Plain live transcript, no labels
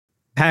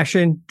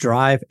Passion,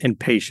 drive, and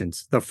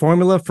patience. The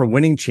formula for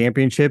winning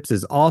championships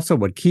is also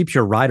what keeps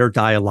your ride or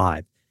die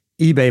alive.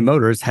 eBay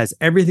Motors has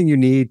everything you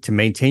need to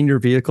maintain your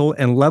vehicle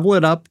and level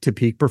it up to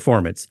peak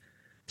performance.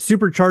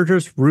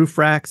 Superchargers, roof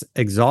racks,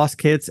 exhaust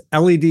kits,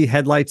 LED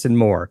headlights, and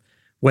more.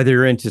 Whether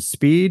you're into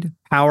speed,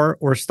 power,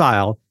 or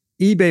style,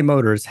 eBay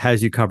Motors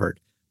has you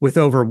covered. With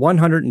over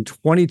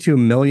 122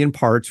 million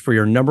parts for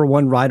your number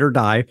one ride or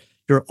die,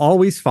 you'll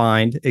always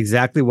find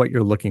exactly what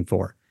you're looking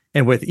for.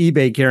 And with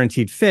eBay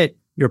Guaranteed Fit,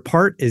 your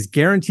part is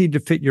guaranteed to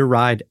fit your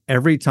ride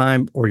every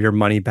time or your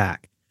money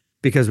back.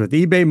 Because with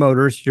eBay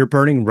Motors, you're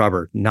burning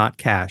rubber, not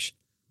cash.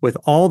 With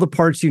all the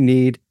parts you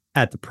need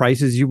at the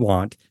prices you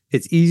want,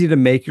 it's easy to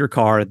make your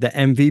car the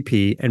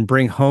MVP and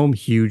bring home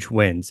huge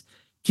wins.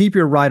 Keep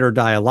your ride or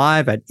die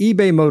alive at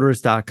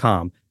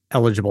ebaymotors.com.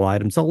 Eligible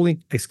items only.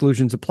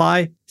 Exclusions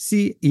apply.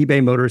 See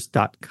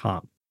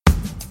ebaymotors.com.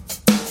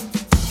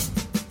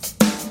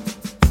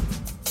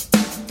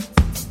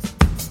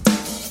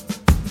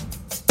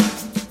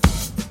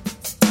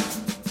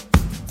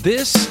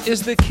 This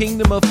is the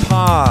Kingdom of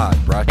Pod,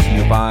 brought to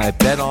you by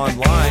Bet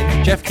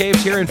Online. Jeff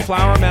Caves here in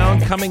Flower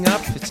Mound. Coming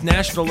up, it's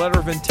National Letter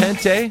of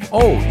Intent Day.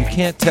 Oh, you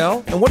can't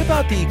tell? And what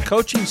about the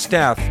coaching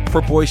staff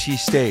for Boise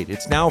State?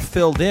 It's now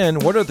filled in.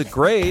 What are the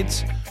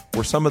grades?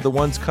 Were some of the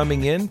ones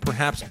coming in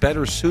perhaps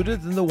better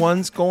suited than the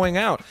ones going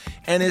out?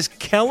 And is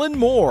Kellen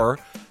Moore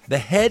the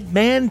head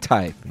man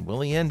type? And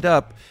will he end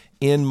up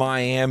in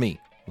Miami?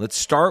 Let's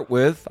start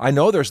with, I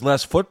know there's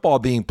less football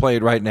being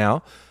played right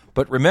now,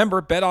 but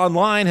remember,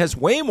 BetOnline has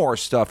way more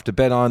stuff to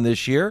bet on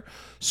this year.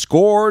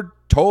 Scored,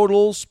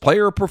 totals,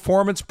 player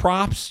performance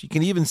props. You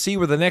can even see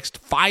where the next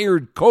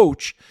fired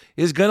coach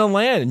is going to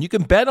land, and you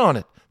can bet on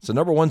it. It's the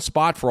number one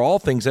spot for all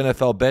things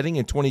NFL betting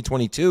in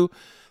 2022.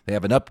 They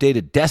have an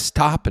updated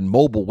desktop and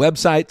mobile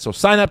website, so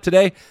sign up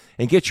today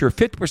and get your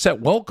 50%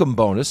 welcome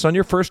bonus on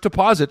your first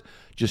deposit.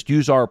 Just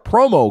use our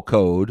promo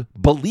code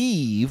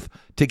BELIEVE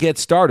to get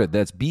started.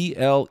 That's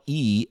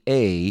BLEAV.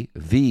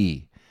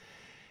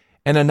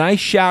 And a nice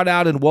shout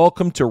out and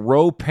welcome to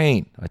Rowe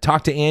Paint. I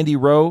talked to Andy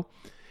Rowe,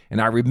 and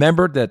I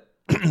remembered that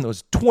it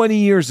was 20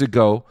 years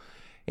ago.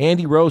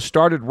 Andy Rowe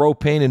started Rowe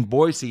Paint in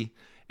Boise.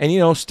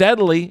 And,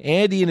 steadily,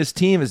 Andy and his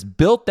team has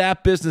built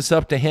that business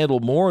up to handle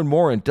more and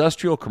more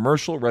industrial,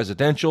 commercial,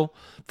 residential,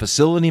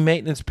 facility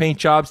maintenance paint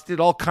jobs. Did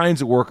all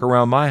kinds of work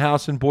around my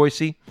house in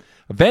Boise.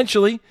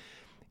 Eventually,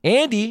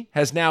 Andy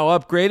has now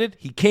upgraded.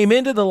 He came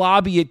into the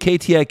lobby at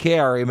KTIK,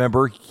 I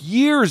remember,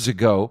 years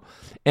ago,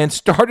 and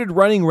started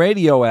running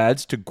radio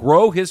ads to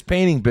grow his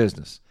painting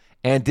business.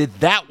 And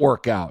did that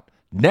work out?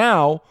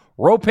 Now,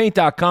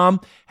 RowPaint.com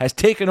has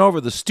taken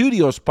over the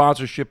studio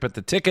sponsorship at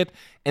the ticket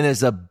and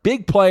is a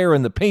big player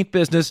in the paint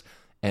business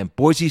and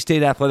Boise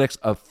State Athletics'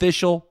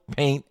 official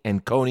paint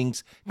and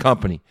coatings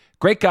company.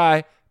 Great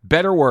guy,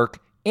 better work,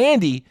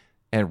 Andy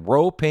and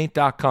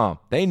RowPaint.com.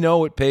 They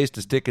know it pays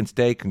to stick and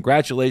stay.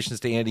 Congratulations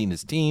to Andy and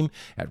his team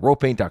at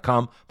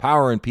RowPaint.com.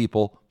 Power in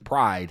people,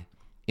 pride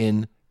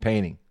in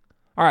painting.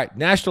 All right,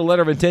 National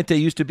Letter of Intent Day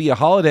used to be a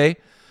holiday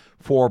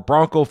for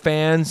Bronco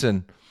fans,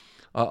 and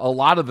a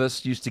lot of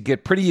us used to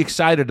get pretty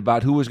excited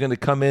about who was going to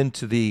come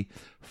into the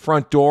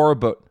front door.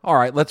 But all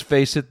right, let's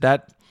face it,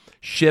 that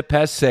ship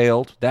has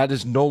sailed. That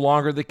is no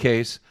longer the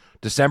case.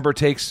 December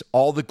takes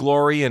all the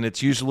glory, and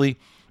it's usually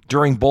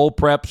during bowl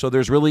prep, so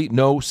there's really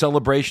no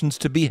celebrations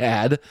to be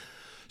had.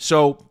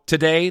 So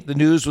today, the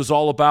news was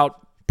all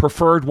about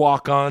preferred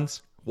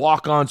walk-ons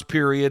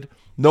period,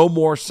 no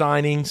more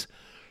signings.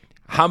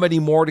 How many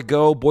more to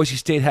go? Boise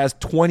State has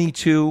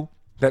 22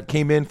 that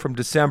came in from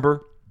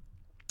December.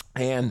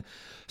 And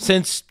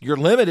since you're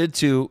limited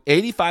to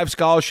 85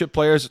 scholarship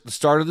players at the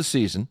start of the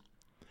season,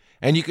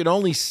 and you can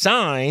only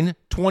sign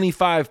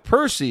 25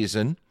 per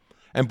season,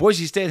 and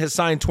Boise State has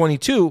signed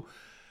 22,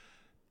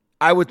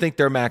 I would think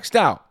they're maxed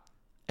out.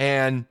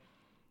 And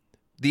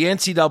the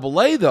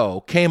NCAA,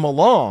 though, came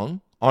along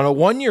on a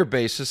one-year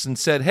basis and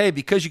said, hey,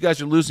 because you guys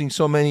are losing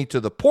so many to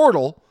the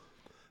portal,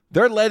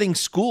 they're letting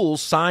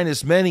schools sign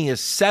as many as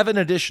 7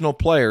 additional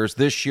players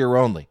this year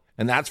only.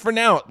 And that's for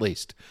now, at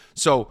least.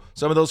 So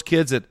some of those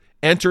kids that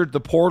entered the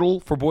portal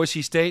for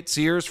Boise State,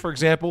 Sears, for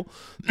example,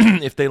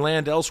 if they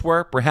land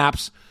elsewhere,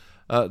 perhaps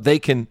they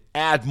can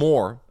add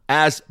more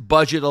as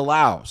budget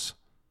allows.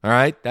 All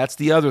right? That's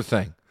the other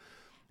thing.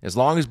 As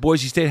long as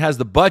Boise State has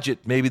the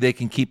budget, maybe they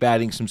can keep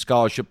adding some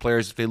scholarship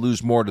players if they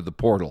lose more to the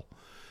portal.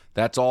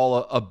 That's all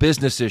a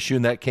business issue,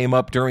 and that came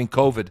up during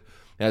COVID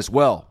as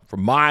well.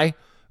 From my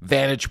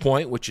vantage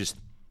point, which is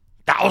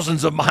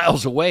thousands of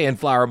miles away in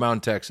Flower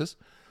Mound, Texas,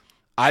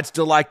 I'd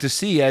still like to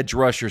see edge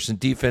rushers and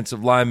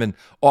defensive linemen,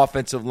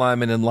 offensive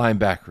linemen, and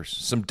linebackers.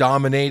 Some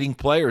dominating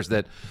players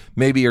that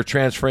maybe are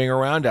transferring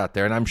around out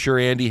there. And I'm sure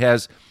Andy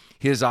has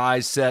his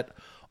eyes set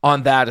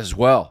on that as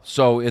well.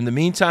 So in the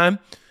meantime,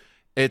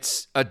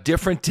 it's a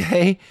different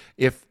day.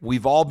 If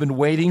we've all been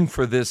waiting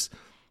for this,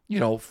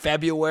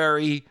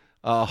 February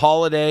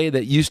holiday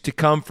that used to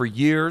come for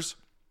years,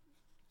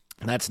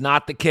 that's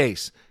not the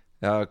case.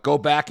 Go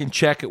back and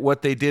check at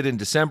what they did in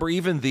December.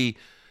 Even the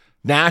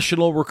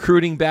national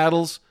recruiting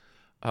battles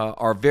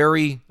are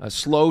very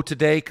slow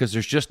today because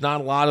there's just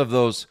not a lot of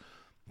those.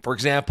 For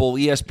example,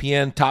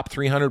 ESPN top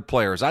 300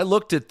 players. I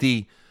looked at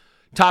the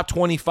top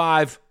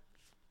 25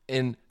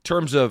 in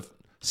terms of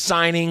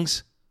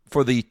signings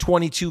for the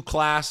 22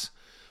 class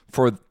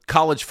for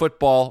college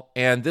football,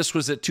 and this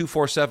was at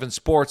 247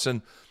 Sports,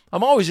 and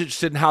I'm always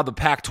interested in how the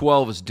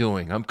Pac-12 is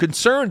doing. I'm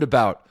concerned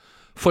about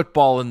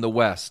football in the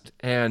West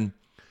and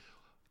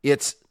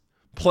its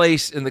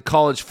place in the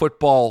college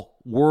football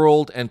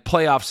world and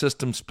playoff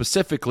system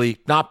specifically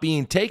not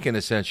being taken,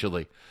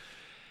 essentially.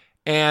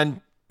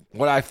 And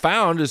what I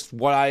found is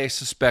what I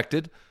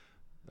suspected.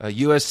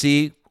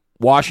 USC,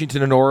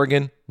 Washington, and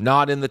Oregon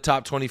not in the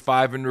top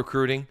 25 in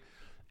recruiting.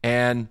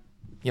 And,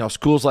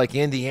 schools like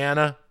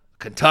Indiana,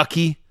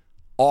 Kentucky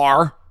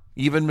are,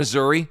 even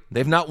Missouri.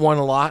 They've not won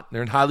a lot.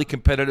 They're in highly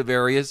competitive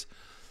areas.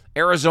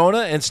 Arizona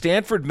and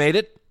Stanford made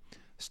it.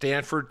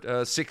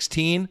 Stanford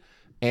 16,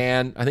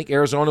 and I think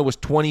Arizona was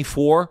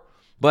 24.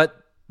 But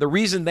the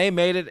reason they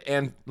made it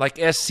and like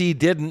SC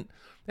didn't,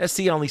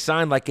 SC only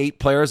signed like 8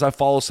 players. I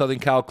follow Southern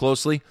Cal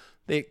closely.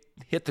 They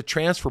hit the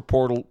transfer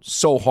portal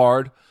so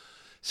hard.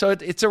 So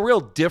it's a real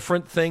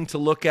different thing to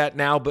look at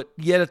now, but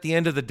yet at the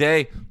end of the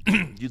day,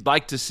 you'd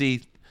like to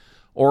see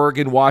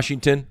Oregon,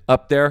 Washington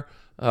up there.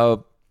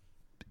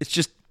 It's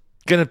just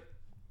going to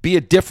be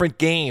a different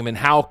game in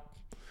how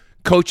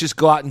coaches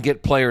go out and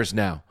get players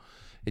now.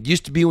 It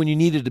used to be when you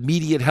needed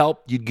immediate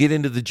help, you'd get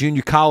into the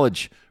junior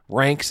college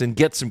ranks and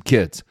get some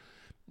kids.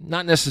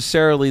 Not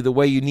necessarily the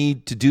way you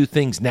need to do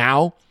things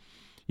now.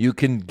 You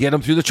can get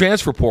them through the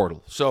transfer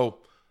portal. So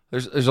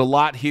there's a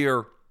lot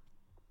here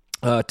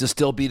to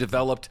still be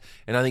developed,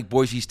 and I think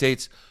Boise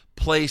State's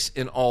place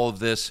in all of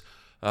this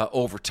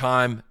over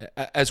time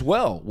as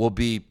well will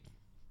be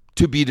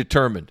to be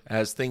determined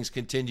as things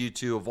continue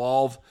to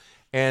evolve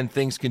and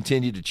things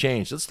continue to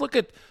change. Let's look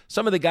at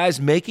some of the guys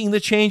making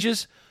the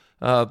changes.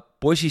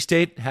 Boise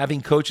State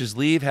having coaches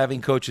leave,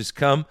 having coaches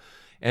come,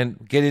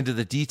 and get into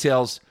the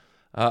details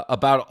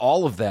about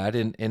all of that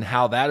and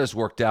how that has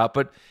worked out.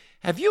 But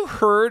have you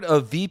heard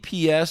of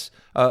VPNs?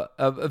 So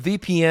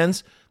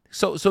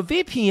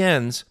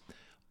VPNs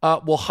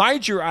will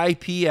hide your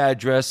IP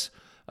address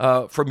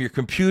from your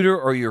computer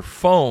or your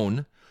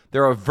phone.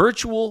 They're a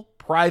virtual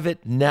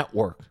private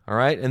network, all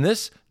right? And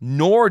this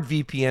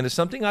NordVPN is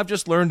something I've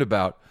just learned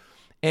about.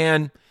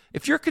 And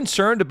if you're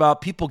concerned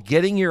about people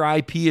getting your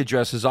IP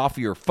addresses off of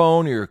your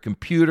phone or your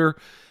computer,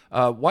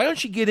 why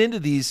don't you get into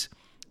these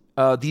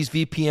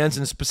VPNs,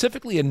 and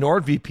specifically a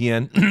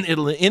NordVPN?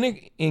 It'll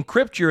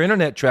encrypt your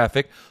internet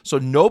traffic so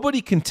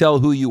nobody can tell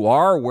who you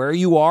are, or where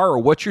you are, or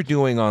what you're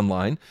doing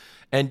online.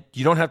 And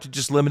you don't have to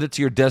just limit it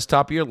to your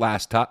desktop or your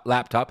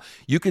laptop.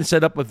 You can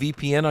set up a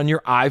VPN on your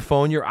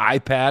iPhone, your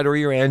iPad, or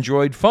your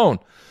Android phone.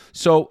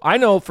 So I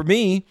know for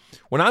me,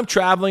 when I'm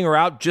traveling or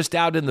out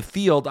in the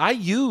field, I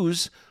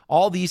use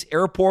all these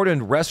airport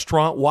and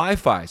restaurant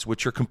Wi-Fis,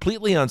 which are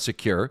completely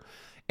unsecure.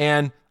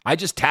 And I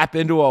just tap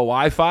into a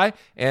Wi-Fi,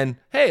 and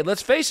hey,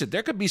 let's face it,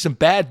 there could be some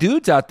bad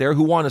dudes out there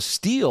who want to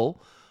steal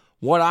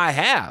what I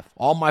have,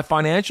 all my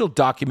financial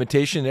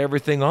documentation and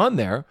everything on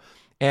there.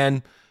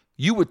 And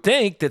you would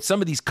think that some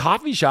of these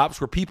coffee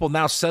shops where people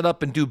now set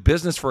up and do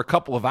business for a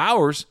couple of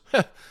hours,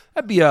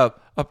 that'd be a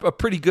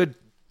pretty good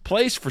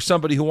place for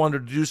somebody who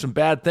wanted to do some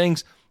bad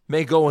things.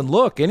 May go and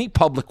look. Any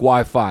public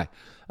Wi-Fi.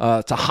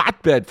 It's a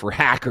hotbed for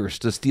hackers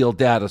to steal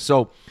data.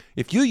 So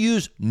if you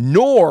use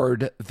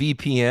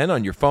NordVPN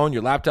on your phone,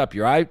 your laptop,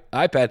 your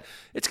iPad,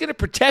 it's going to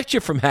protect you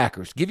from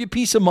hackers, give you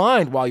peace of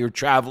mind while you're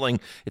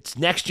traveling. It's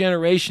next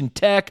generation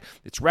tech.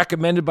 It's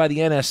recommended by the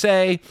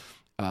NSA.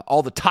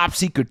 All the top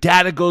secret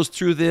data goes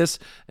through this.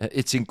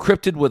 It's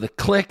encrypted with a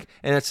click,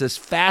 and it's as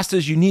fast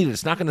as you need it.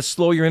 It's not going to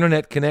slow your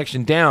internet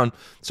connection down.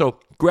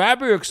 So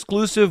grab your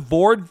exclusive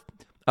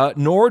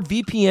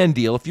NordVPN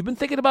deal. If you've been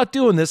thinking about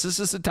doing this is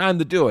the time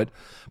to do it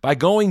by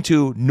going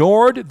to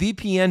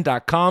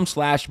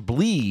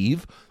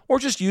nordvpn.com/Bleav, or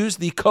just use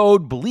the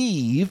code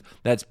BLEAV,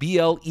 that's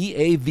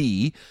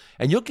BLEAV,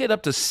 and you'll get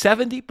up to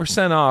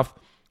 70% off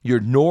your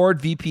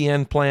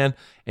NordVPN plan,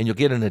 and you'll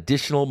get an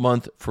additional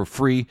month for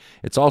free.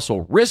 It's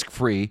also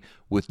risk-free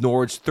with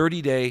Nord's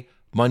 30-day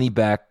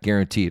money-back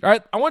guaranteed. All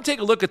right, I want to take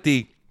a look at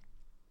the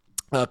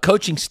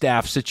coaching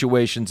staff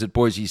situations at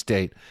Boise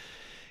State.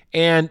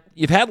 And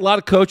you've had a lot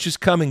of coaches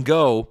come and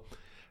go,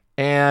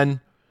 and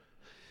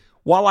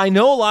while I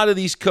know a lot of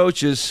these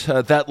coaches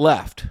that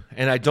left,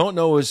 and I don't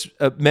know as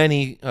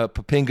many,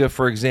 Papinga,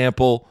 for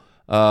example,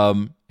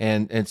 and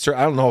sir,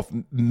 I don't know if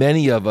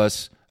many of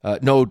us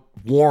know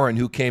Warren,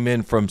 who came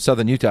in from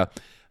Southern Utah.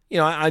 You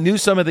know, I knew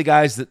some of the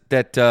guys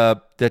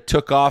that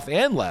took off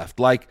and left.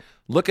 Like,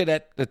 look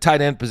at the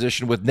tight end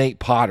position with Nate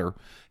Potter.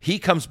 He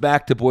comes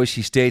back to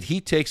Boise State. He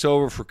takes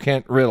over for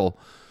Kent Riddle.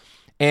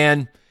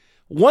 And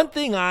one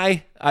thing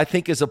I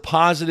think is a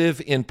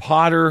positive in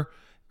Potter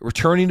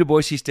returning to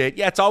Boise State,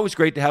 yeah, it's always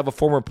great to have a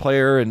former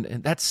player,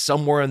 and that's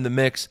somewhere in the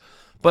mix.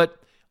 But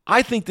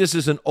I think this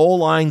is an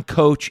O-line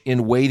coach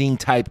in waiting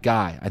type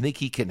guy. I think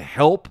he can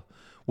help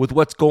with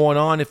what's going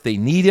on if they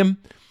need him.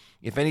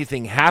 if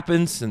anything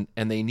happens and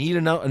they need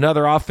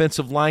another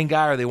offensive line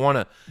guy or they want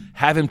to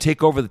have him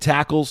take over the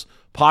tackles,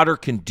 Potter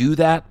can do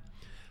that.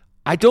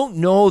 I don't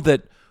know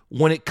that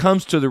when it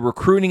comes to the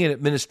recruiting and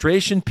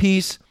administration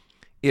piece,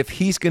 if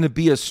he's going to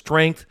be a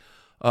strength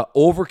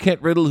over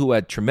Kent Riddle, who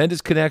had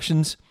tremendous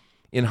connections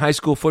in high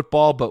school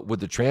football, but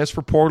with the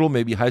transfer portal,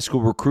 maybe high school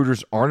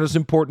recruiters aren't as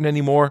important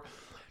anymore.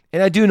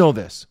 And I do know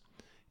this.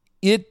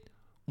 It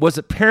was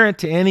apparent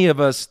to any of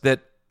us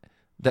that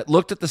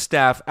looked at the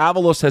staff,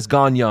 Avalos has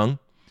gone young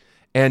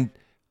and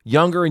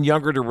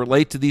younger to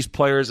relate to these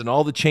players and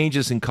all the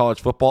changes in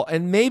college football.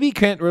 And maybe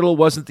Kent Riddle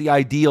wasn't the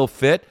ideal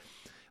fit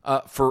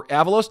for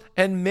Avalos,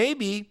 and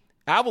maybe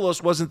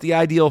Avalos wasn't the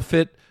ideal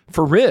fit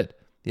for Rid.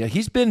 Yeah,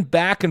 he's been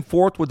back and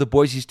forth with the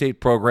Boise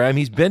State program.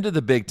 He's been to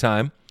the big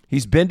time.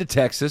 He's been to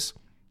Texas.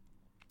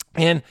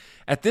 And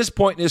at this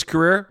point in his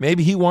career,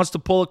 maybe he wants to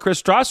pull a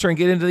Chris Strasser and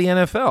get into the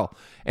NFL.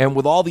 And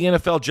with all the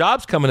NFL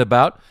jobs coming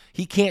about,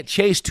 he can't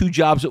chase two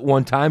jobs at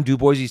one time, do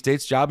Boise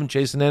State's job and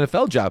chase an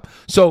NFL job.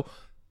 So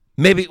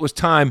maybe it was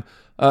time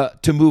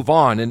to move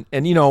on.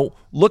 And you know,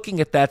 looking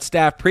at that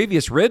staff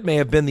previous, Rid may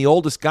have been the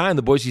oldest guy in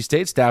the Boise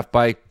State staff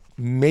by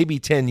maybe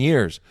 10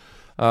 years.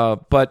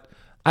 But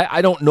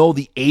I don't know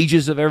the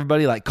ages of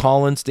everybody, like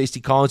Collins,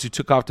 Stacy Collins, who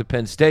took off to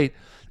Penn State.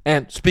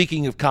 And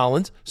speaking of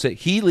Collins, so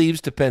he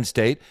leaves to Penn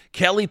State.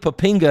 Kelly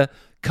Poppinga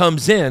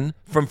comes in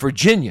from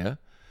Virginia,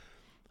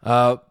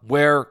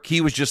 where he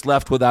was just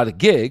left without a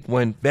gig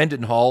when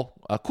Mendenhall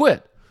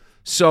quit.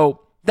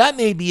 So that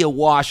may be a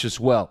wash as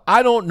well.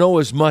 I don't know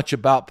as much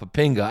about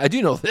Poppinga. I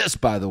do know this,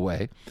 by the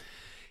way.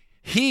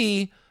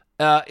 He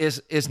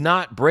is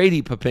not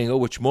Brady Poppinga,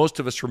 which most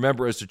of us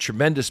remember as a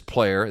tremendous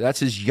player. That's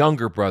his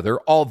younger brother.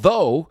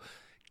 Although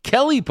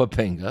Kelly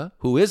Poppinga,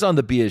 who is on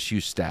the BSU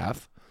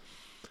staff,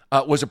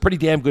 was a pretty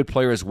damn good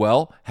player as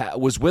well,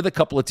 was with a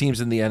couple of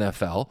teams in the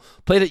NFL,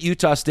 played at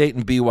Utah State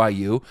and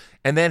BYU,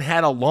 and then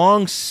had a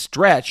long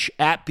stretch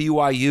at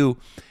BYU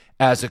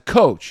as a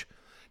coach.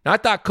 Now, I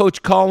thought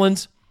Coach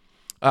Collins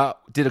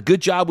did a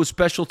good job with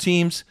special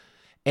teams,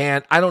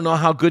 and I don't know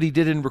how good he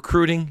did in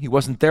recruiting. He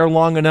wasn't there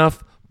long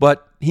enough,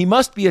 but he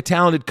must be a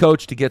talented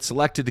coach to get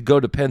selected to go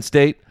to Penn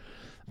State.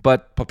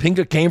 But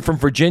Poppinga came from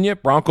Virginia.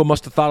 Bronco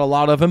must have thought a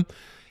lot of him.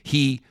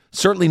 He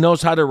certainly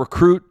knows how to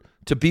recruit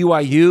to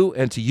BYU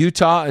and to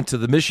Utah and to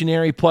the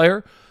missionary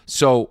player.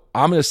 So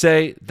I'm going to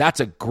say that's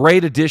a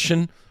great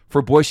addition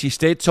for Boise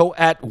State. So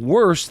at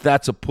worst,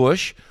 that's a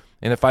push.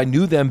 And if I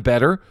knew them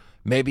better,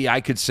 maybe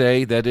I could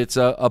say that it's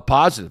a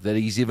positive, that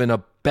he's even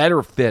a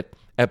better fit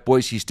at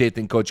Boise State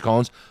than Coach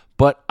Collins.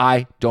 But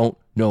I don't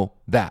know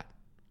that.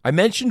 I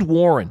mentioned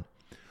Warren.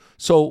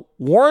 So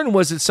Warren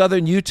was at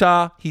Southern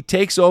Utah. He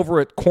takes over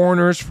at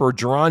corners for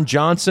Jerron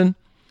Johnson.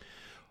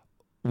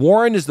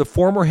 Warren is the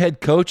former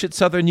head coach at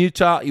Southern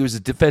Utah. He was a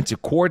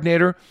defensive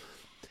coordinator.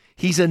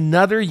 He's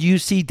another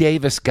UC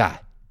Davis guy.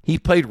 He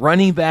played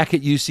running back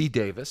at UC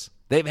Davis.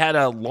 They've had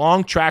a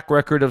long track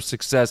record of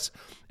success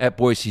at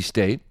Boise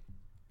State.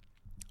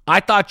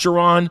 I thought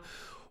Jerron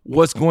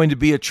was going to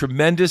be a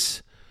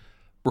tremendous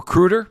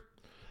recruiter.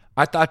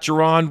 I thought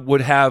Jerron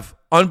would have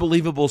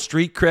unbelievable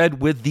street cred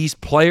with these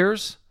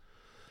players.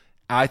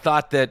 I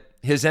thought that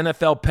his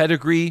NFL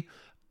pedigree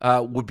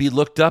would be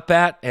looked up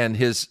at, and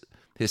his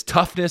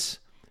toughness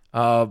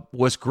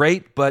was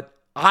great, but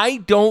I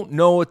don't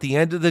know at the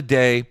end of the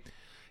day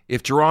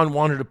if Jerron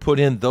wanted to put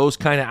in those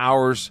kind of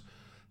hours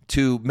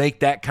to make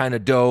that kind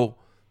of dough,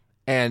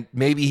 and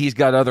maybe he's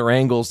got other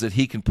angles that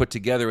he can put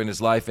together in his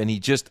life, and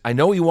I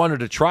know he wanted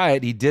to try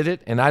it, he did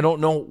it, and I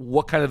don't know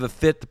what kind of a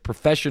fit the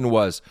profession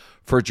was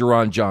for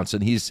Jerron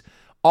Johnson. He's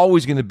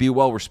always going to be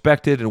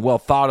well-respected and well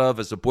thought of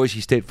as a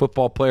Boise State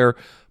football player,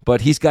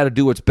 but he's got to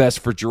do what's best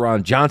for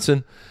Jerron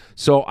Johnson.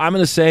 So I'm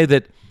going to say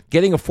that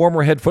getting a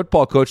former head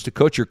football coach to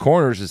coach your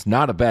corners is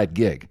not a bad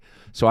gig.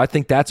 So I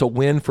think that's a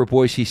win for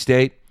Boise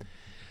State.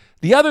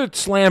 The other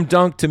slam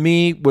dunk to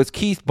me was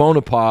Keith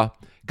Bonaparte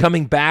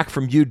coming back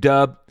from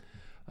UW,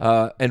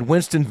 and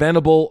Winston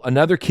Venable,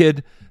 another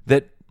kid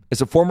that is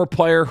a former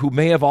player who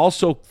may have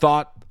also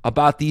thought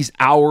about these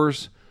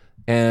hours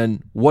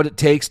and what it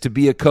takes to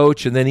be a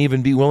coach and then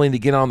even be willing to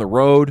get on the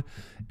road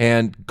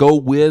and go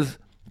with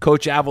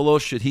Coach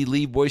Avalos should he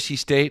leave Boise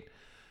State,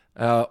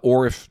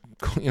 or if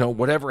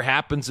whatever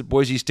happens at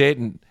Boise State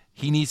and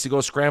he needs to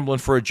go scrambling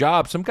for a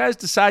job. Some guys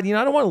decide,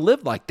 I don't want to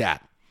live like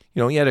that.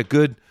 He had a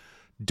good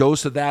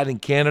dose of that in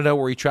Canada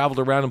where he traveled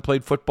around and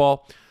played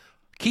football.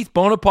 Keith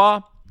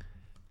Bonaparte,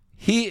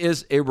 he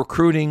is a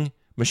recruiting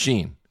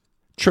machine.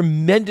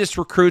 Tremendous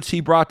recruits he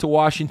brought to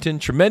Washington.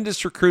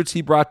 Tremendous recruits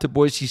he brought to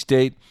Boise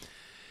State.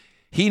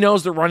 He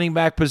knows the running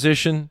back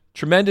position.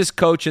 Tremendous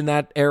coach in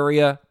that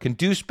area. Can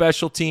do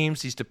special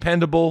teams. He's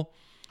dependable.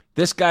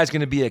 This guy's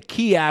going to be a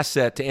key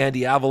asset to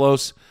Andy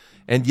Avalos,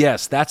 and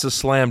yes, that's a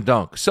slam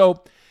dunk.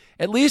 So,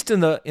 at least in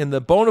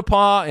the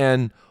Bonaparte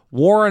and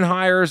Warren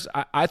hires,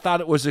 I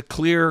thought it was a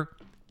clear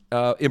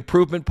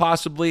improvement.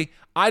 Possibly,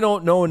 I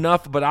don't know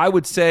enough, but I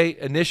would say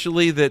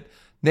initially that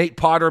Nate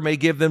Potter may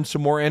give them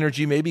some more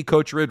energy. Maybe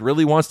Coach Rid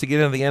really wants to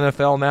get into the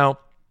NFL now,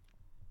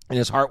 and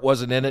his heart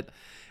wasn't in it.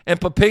 And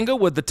Poppinga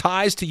with the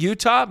ties to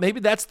Utah, maybe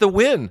that's the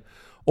win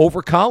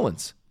over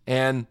Collins.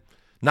 And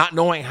not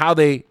knowing how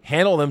they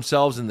handle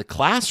themselves in the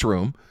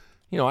classroom,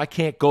 I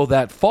can't go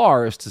that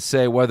far as to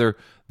say whether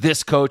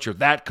this coach or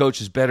that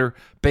coach is better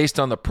based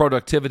on the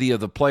productivity of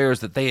the players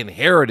that they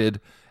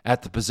inherited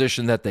at the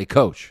position that they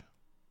coach.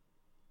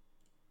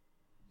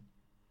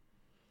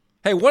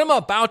 Hey, what I'm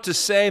about to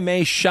say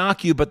may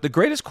shock you, but the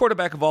greatest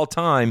quarterback of all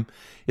time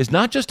is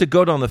not just a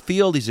GOAT on the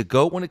field, he's a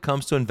GOAT when it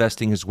comes to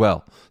investing as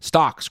well.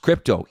 Stocks,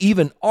 crypto,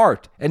 even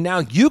art. And now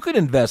you can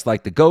invest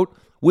like the GOAT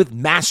with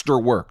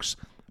Masterworks.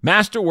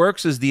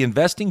 Masterworks is the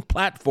investing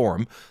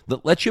platform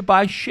that lets you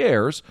buy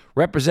shares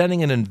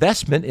representing an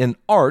investment in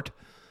art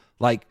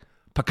like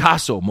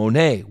Picasso,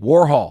 Monet,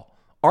 Warhol.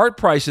 Art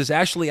prices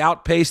actually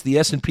outpaced the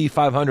S&P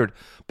 500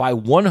 by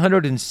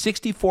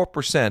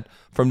 164%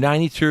 from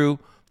 92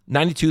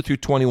 through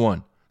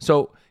 21.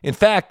 So, in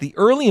fact, the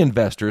early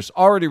investors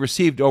already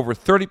received over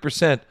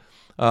 30%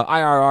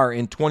 IRR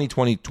in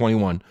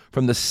 2020-21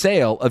 from the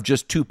sale of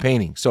just 2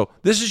 paintings. So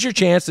this is your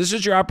chance. This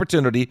is your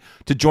opportunity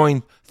to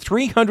join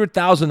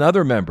 300,000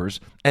 other members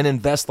and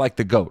invest like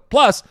the GOAT.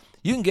 Plus,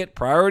 you can get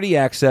priority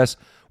access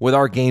with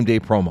our game day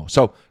promo.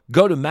 So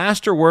go to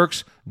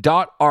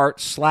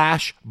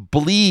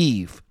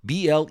masterworks.art/believe,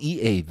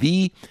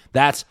 BLEAV.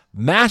 That's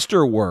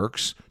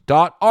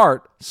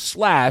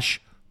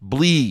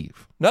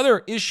masterworks.art/believe.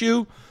 Another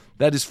issue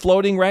that is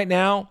floating right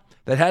now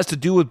that has to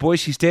do with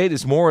Boise State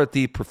is more at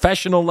the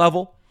professional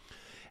level,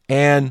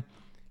 and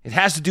it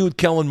has to do with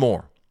Kellen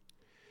Moore.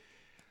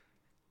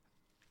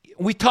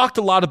 I've talked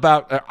a lot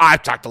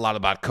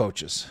about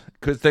coaches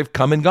because they've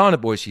come and gone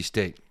at Boise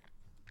State.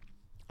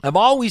 I've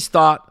always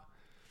thought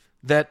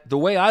that the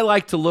way I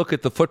like to look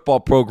at the football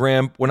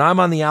program, when I'm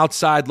on the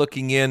outside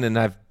looking in, and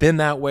I've been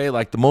that way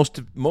like the most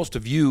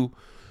of you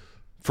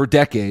for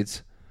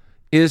decades,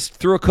 is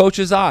through a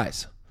coach's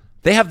eyes.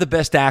 They have the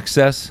best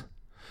access.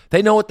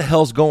 They know what the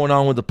hell's going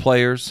on with the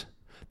players.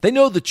 They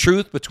know the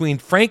truth between,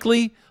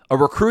 frankly, a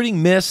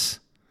recruiting miss,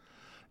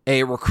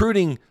 a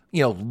recruiting,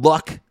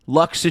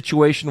 luck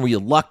situation where you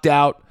lucked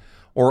out,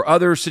 or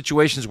other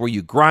situations where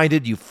you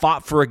grinded, you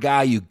fought for a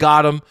guy, you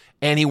got him,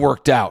 and he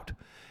worked out.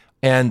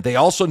 And they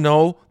also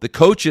know the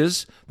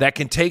coaches that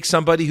can take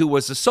somebody who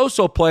was a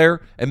so-so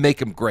player and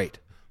make him great.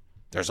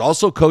 There's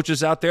also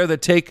coaches out there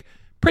that take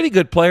pretty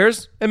good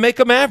players and make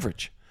them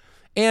average.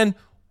 And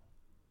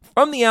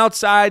from the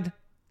outside,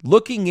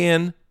 looking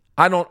in,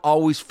 I don't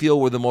always feel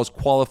we're the most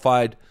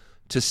qualified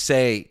to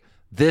say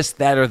this,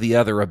 that, or the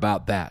other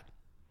about that.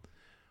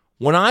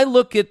 When I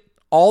look at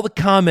all the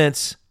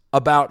comments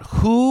about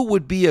who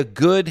would be a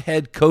good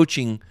head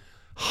coaching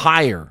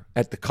hire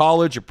at the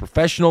college or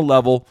professional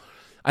level,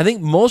 I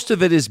think most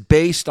of it is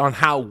based on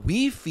how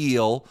we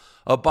feel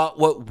about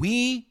what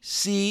we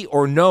see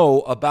or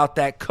know about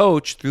that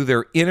coach through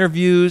their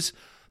interviews,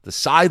 the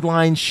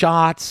sideline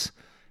shots,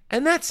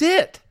 and that's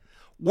it.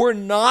 We're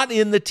not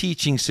in the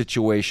teaching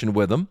situation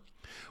with them.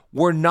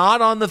 We're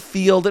not on the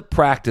field at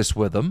practice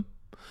with them.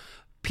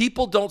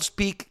 People don't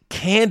speak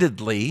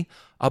candidly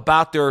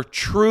about their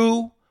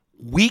true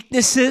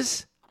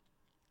weaknesses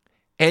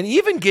and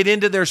even get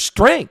into their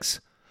strengths.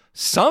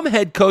 Some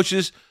head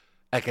coaches,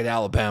 like at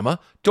Alabama,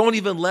 don't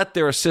even let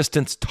their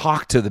assistants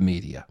talk to the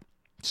media.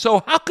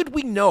 So how could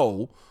we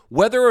know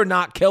whether or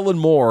not Kellen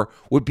Moore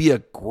would be a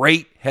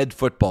great head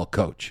football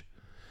coach?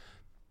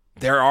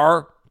 There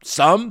are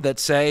some that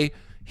say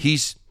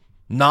he's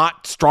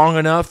not strong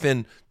enough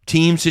in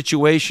team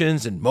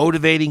situations and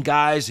motivating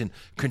guys and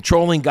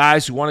controlling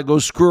guys who want to go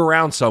screw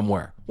around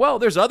somewhere. Well,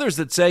 there's others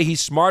that say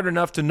he's smart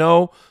enough to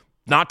know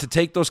not to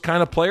take those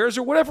kind of players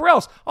or whatever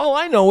else. All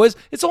I know is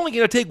it's only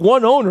going to take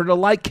one owner to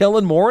like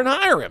Kellen Moore and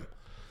hire him.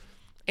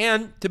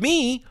 And to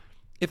me,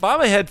 if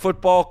I'm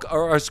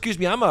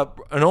I'm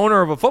an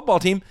owner of a football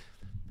team,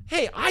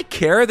 hey, I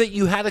care that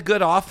you had a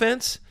good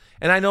offense,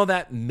 and I know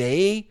that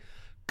may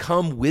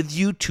come with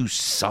you to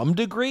some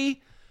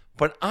degree,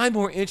 but I'm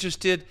more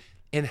interested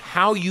in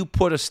how you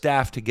put a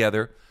staff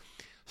together,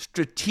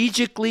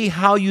 strategically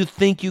how you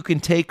think you can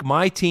take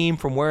my team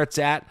from where it's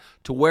at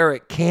to where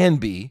it can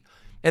be.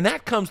 And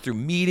that comes through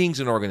meetings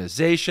and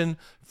organization,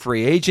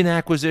 free agent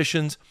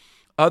acquisitions,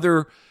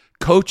 other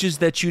coaches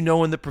that you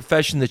know in the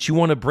profession that you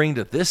want to bring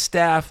to this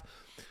staff,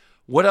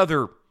 what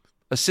other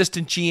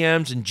assistant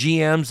GMs and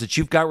GMs that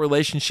you've got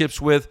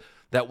relationships with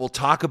that will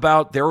talk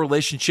about their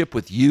relationship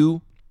with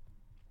you.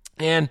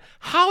 And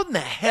how in the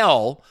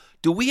hell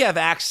do we have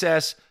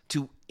access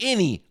to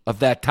any of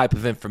that type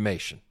of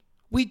information?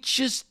 We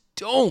just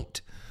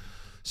don't.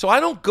 So I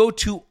don't go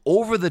too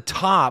over the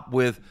top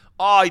with,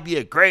 oh, he'd be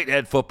a great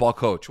head football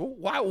coach.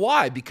 Well,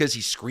 why? Because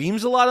he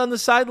screams a lot on the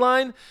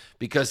sideline?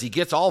 Because he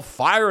gets all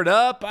fired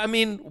up? I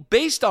mean,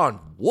 based on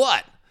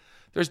what?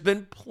 There's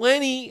been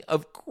plenty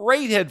of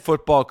great head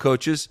football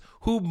coaches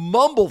who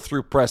mumble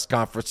through press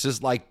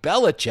conferences like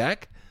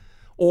Belichick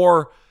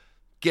or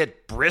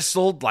get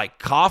bristled like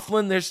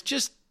Coughlin. There's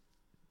just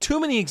too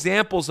many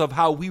examples of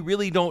how we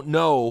really don't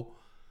know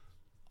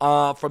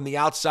from the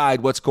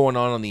outside what's going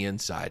on the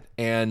inside.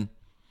 And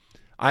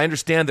I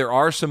understand there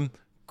are some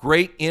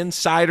great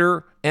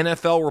insider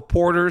NFL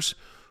reporters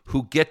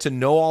who get to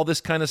know all this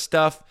kind of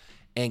stuff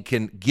and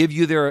can give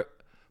you their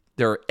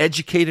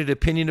educated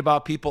opinion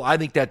about people. I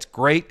think that's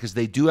great because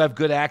they do have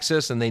good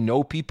access and they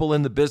know people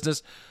in the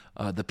business.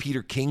 The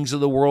Peter Kings of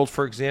the world,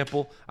 for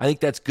example. I think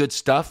that's good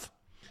stuff.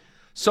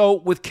 So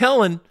with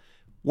Kellen,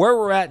 where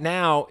we're at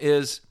now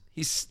is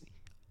he's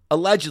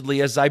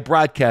allegedly, as I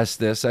broadcast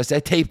this, as I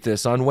tape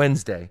this on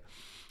Wednesday,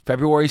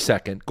 February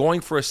 2nd,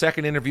 going for a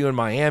second interview in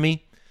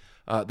Miami.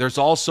 There's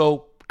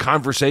also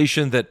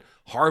conversation that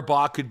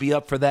Harbaugh could be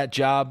up for that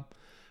job.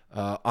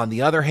 On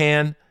the other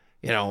hand,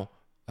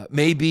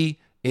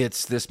 maybe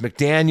it's this Mike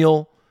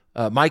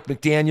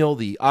McDaniel,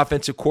 the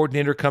offensive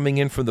coordinator coming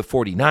in from the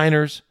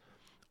 49ers.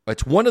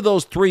 It's one of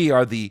those three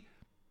are the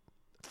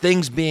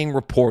things being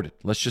reported.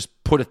 Let's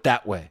just put it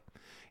that way.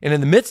 And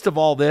in the midst of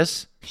all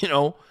this,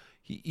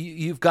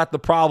 you've got the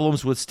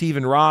problems with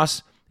Stephen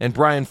Ross and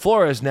Brian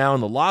Flores now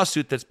in the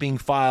lawsuit that's being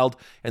filed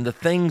and the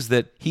things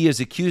that he is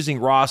accusing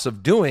Ross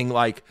of doing,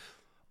 like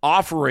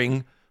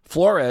offering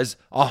Flores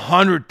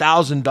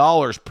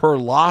 $100,000 per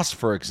loss,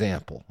 for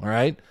example. All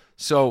right.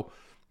 So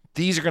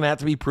these are going to have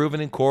to be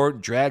proven in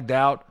court, dragged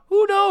out.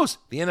 Who knows?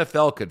 The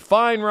NFL could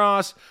fine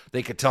Ross.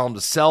 They could tell him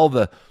to sell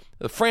the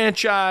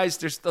franchise.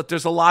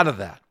 There's a lot of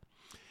that.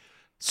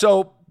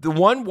 So the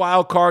one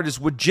wild card is,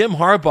 would Jim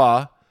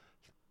Harbaugh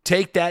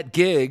take that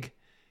gig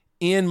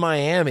in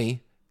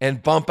Miami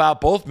and bump out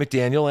both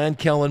McDaniel and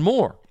Kellen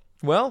Moore?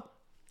 Well,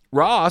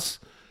 Ross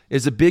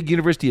is a big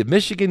University of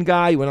Michigan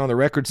guy. He went on the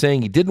record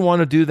saying he didn't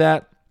want to do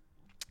that.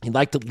 He'd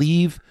like to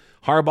leave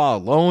Harbaugh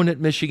alone at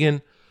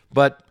Michigan,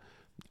 but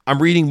I'm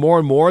reading more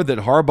and more that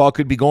Harbaugh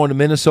could be going to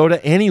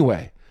Minnesota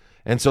anyway.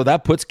 And so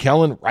that puts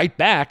Kellen right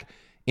back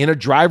in a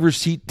driver's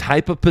seat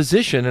type of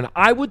position. And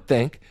I would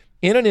think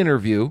in an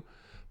interview,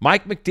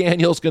 Mike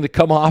McDaniel's going to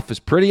come off as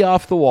pretty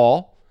off the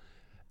wall,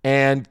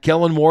 and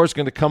Kellen Moore is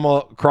going to come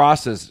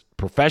across as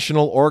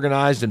professional,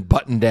 organized, and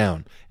buttoned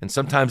down. And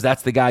sometimes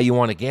that's the guy you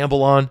want to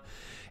gamble on.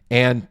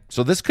 And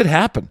so this could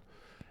happen.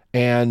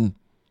 And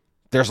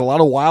there's a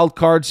lot of wild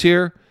cards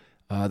here.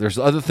 There's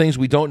other things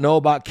we don't know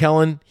about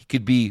Kellen. He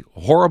could be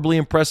horribly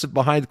impressive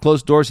behind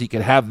closed doors. He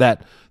could have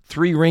that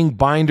 3-ring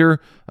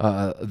binder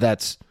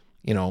that's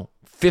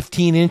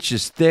 15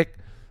 inches thick.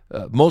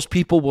 Most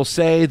people will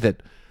say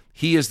that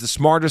he is the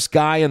smartest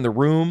guy in the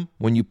room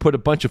when you put a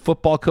bunch of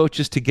football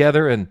coaches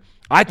together, and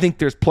I think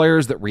there's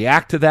players that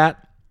react to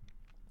that.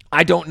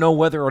 I don't know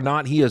whether or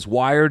not he is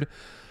wired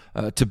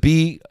to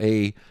be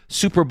a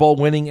Super Bowl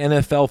winning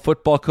NFL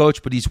football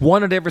coach, but he's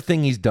won at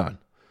everything he's done.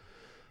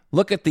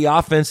 Look at the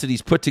offense that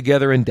he's put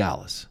together in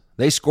Dallas.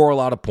 They score a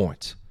lot of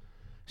points.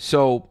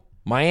 So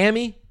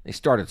Miami, they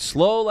started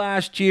slow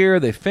last year.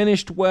 They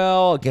finished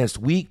well against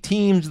weak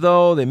teams,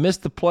 though. They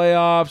missed the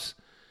playoffs.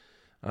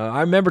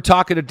 I remember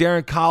talking to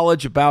Darren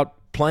College about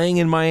playing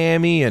in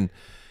Miami, and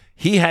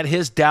he had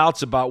his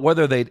doubts about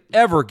whether they'd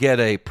ever get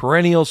a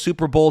perennial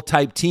Super Bowl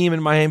type team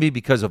in Miami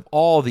because of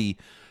all the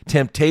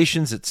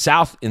temptations at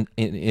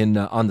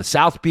on the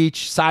South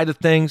Beach side of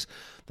things,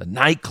 the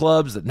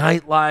nightclubs, the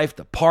nightlife,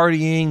 the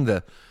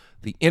partying,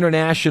 the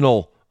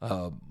international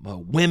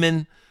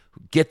women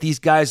who get these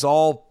guys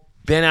all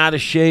bent out of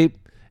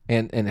shape,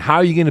 and how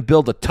are you going to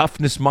build a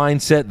toughness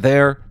mindset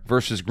there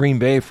versus Green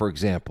Bay, for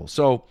example?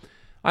 So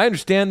I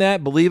understand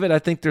that, believe it. I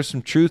think there's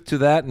some truth to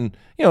that. And,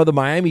 the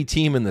Miami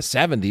team in the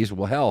 70s,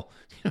 well, hell,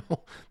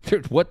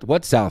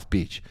 what South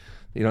Beach?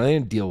 They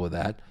didn't deal with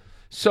that.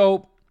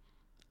 So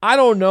I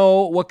don't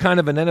know what kind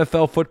of an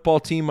NFL football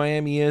team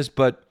Miami is,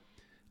 but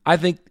I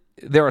think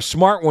they're a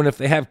smart one if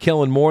they have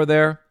Kellen Moore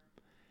there.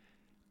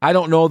 I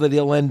don't know that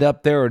he'll end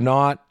up there or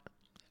not.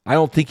 I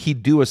don't think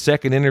he'd do a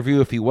second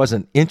interview if he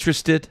wasn't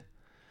interested.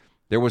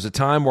 There was a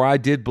time where I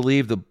did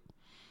believe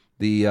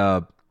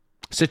the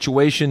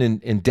situation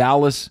in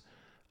Dallas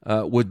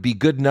would be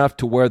good enough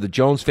to where the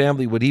Jones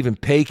family would even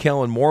pay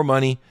Kellen more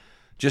money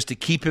just to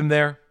keep him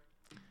there.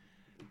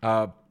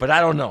 But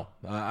I don't know.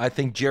 I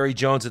think Jerry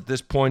Jones at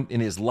this point in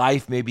his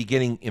life may be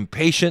getting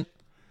impatient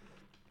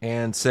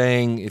and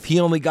saying, if he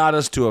only got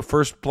us to a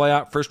first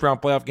round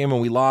playoff game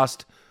and we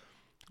lost,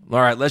 all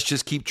right, let's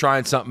just keep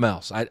trying something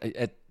else.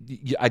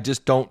 I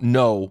just don't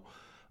know.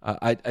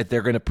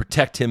 They're going to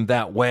protect him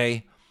that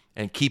way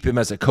and keep him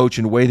as a coach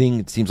in waiting.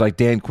 It seems like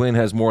Dan Quinn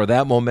has more of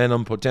that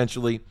momentum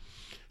potentially.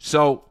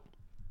 So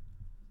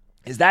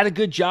is that a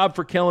good job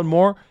for Kellen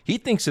Moore? He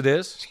thinks it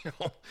is.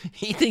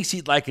 He thinks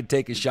he'd like to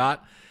take a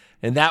shot,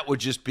 and that would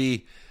just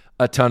be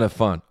a ton of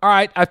fun. All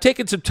right, I've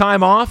taken some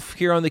time off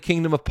here on the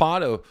Kingdom of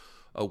Pod,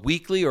 a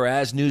weekly or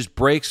as news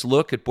breaks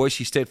look at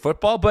Boise State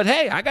football. But,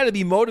 hey, I got to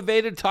be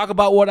motivated to talk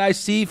about what I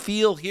see,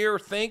 feel, hear,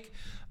 think,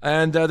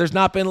 and there's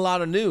not been a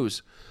lot of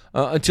news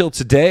until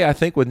today, I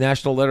think, with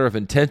National Letter of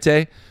Intent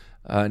Day.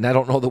 And I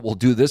don't know that we'll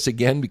do this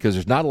again because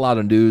there's not a lot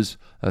of news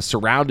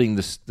surrounding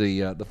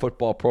the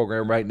football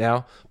program right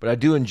now. But I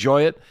do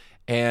enjoy it,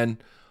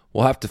 and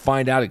we'll have to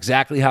find out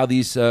exactly how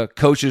these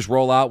coaches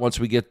roll out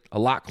once we get a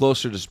lot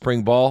closer to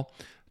spring ball.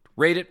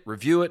 Rate it,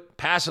 review it,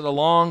 pass it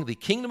along. The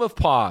Kingdom of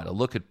Pod, a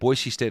look at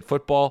Boise State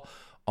football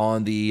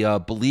on the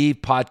Believe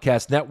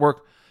Podcast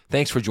Network.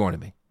 Thanks for joining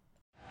me.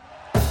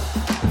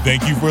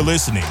 Thank you for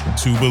listening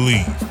to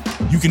Believe.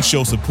 You can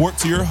show support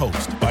to your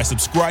host by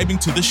subscribing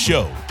to the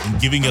show and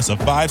giving us a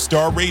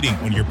 5-star rating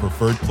on your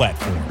preferred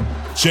platform.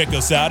 Check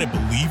us out at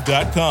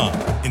Believe.com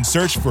and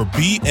search for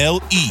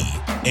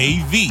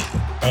BLEAV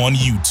on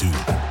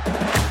YouTube.